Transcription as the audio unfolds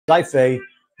XIFEI.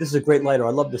 This is a great lighter. I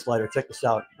love this lighter. Check this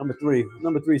out. Number three.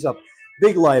 Number three's up.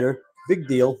 Big lighter. Big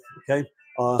deal. Okay.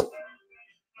 It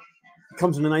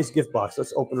comes in a nice gift box.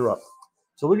 Let's open her up.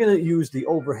 So we're going to use the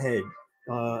overhead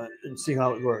and see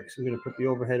how it works. We're going to put the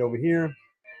overhead over here.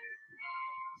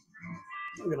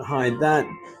 We're going to hide that.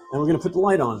 And we're going to put the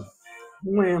light on.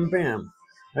 Wham, bam.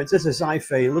 Right, this is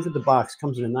XIFEI. Look at the box.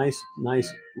 Comes in a nice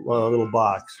little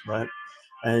box, right?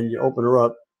 And you open her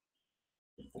up,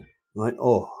 right?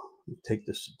 Oh, take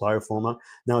this styrofoam out.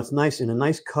 Now it's nice in a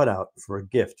nice cutout for a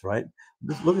gift, right?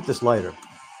 Look at this lighter.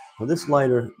 Now this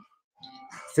lighter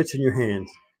fits in your hand,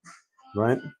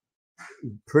 right?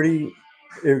 Pretty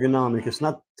ergonomic. It's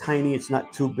not tiny. It's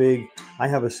not too big. I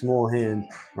have a small hand,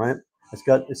 right? It's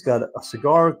got a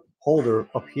cigar holder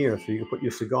up here, so you can put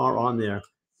your cigar on there.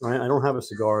 Right? I don't have a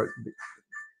cigar.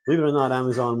 Believe it or not,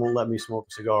 Amazon won't let me smoke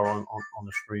a cigar on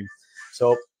the stream.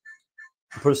 So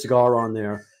put a cigar on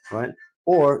there, right?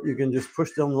 Or you can just push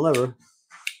down the lever.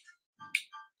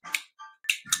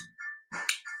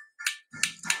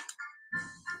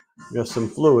 You got some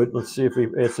fluid. Let's see if we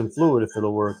add some fluid, if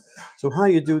it'll work. So how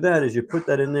you do that is you put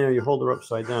that in there, you hold her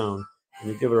upside down,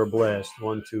 and you give her a blast.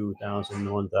 1, 2,000,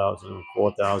 1,000,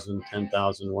 4,000,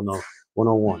 10,000,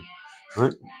 101.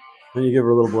 Right? Then you give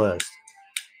her a little blast.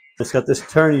 It's got this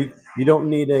turn. You don't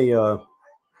need a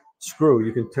screw.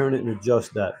 You can turn it and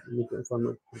adjust that. If I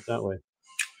look that way.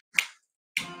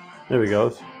 There we go.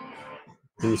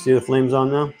 Can you see the flames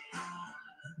on now?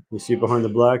 You see it behind the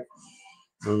black?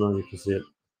 I don't know if you can see it.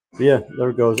 But yeah,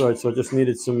 there it goes. All right, so I just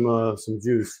needed some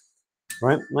juice.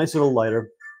 Right? Nice little lighter.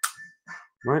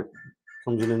 Right?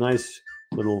 Comes in a nice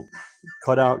little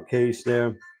cutout case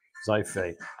there.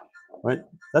 XIFEI. Right?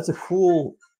 That's a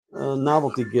cool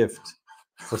novelty gift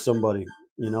for somebody,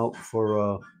 you know,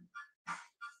 for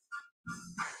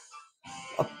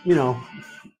you know,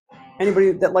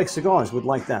 anybody that likes cigars would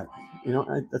like that. You know,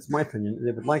 that's my opinion.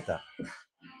 They would like that.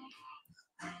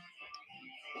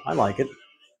 I like it.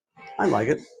 I like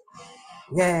it.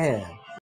 Yeah.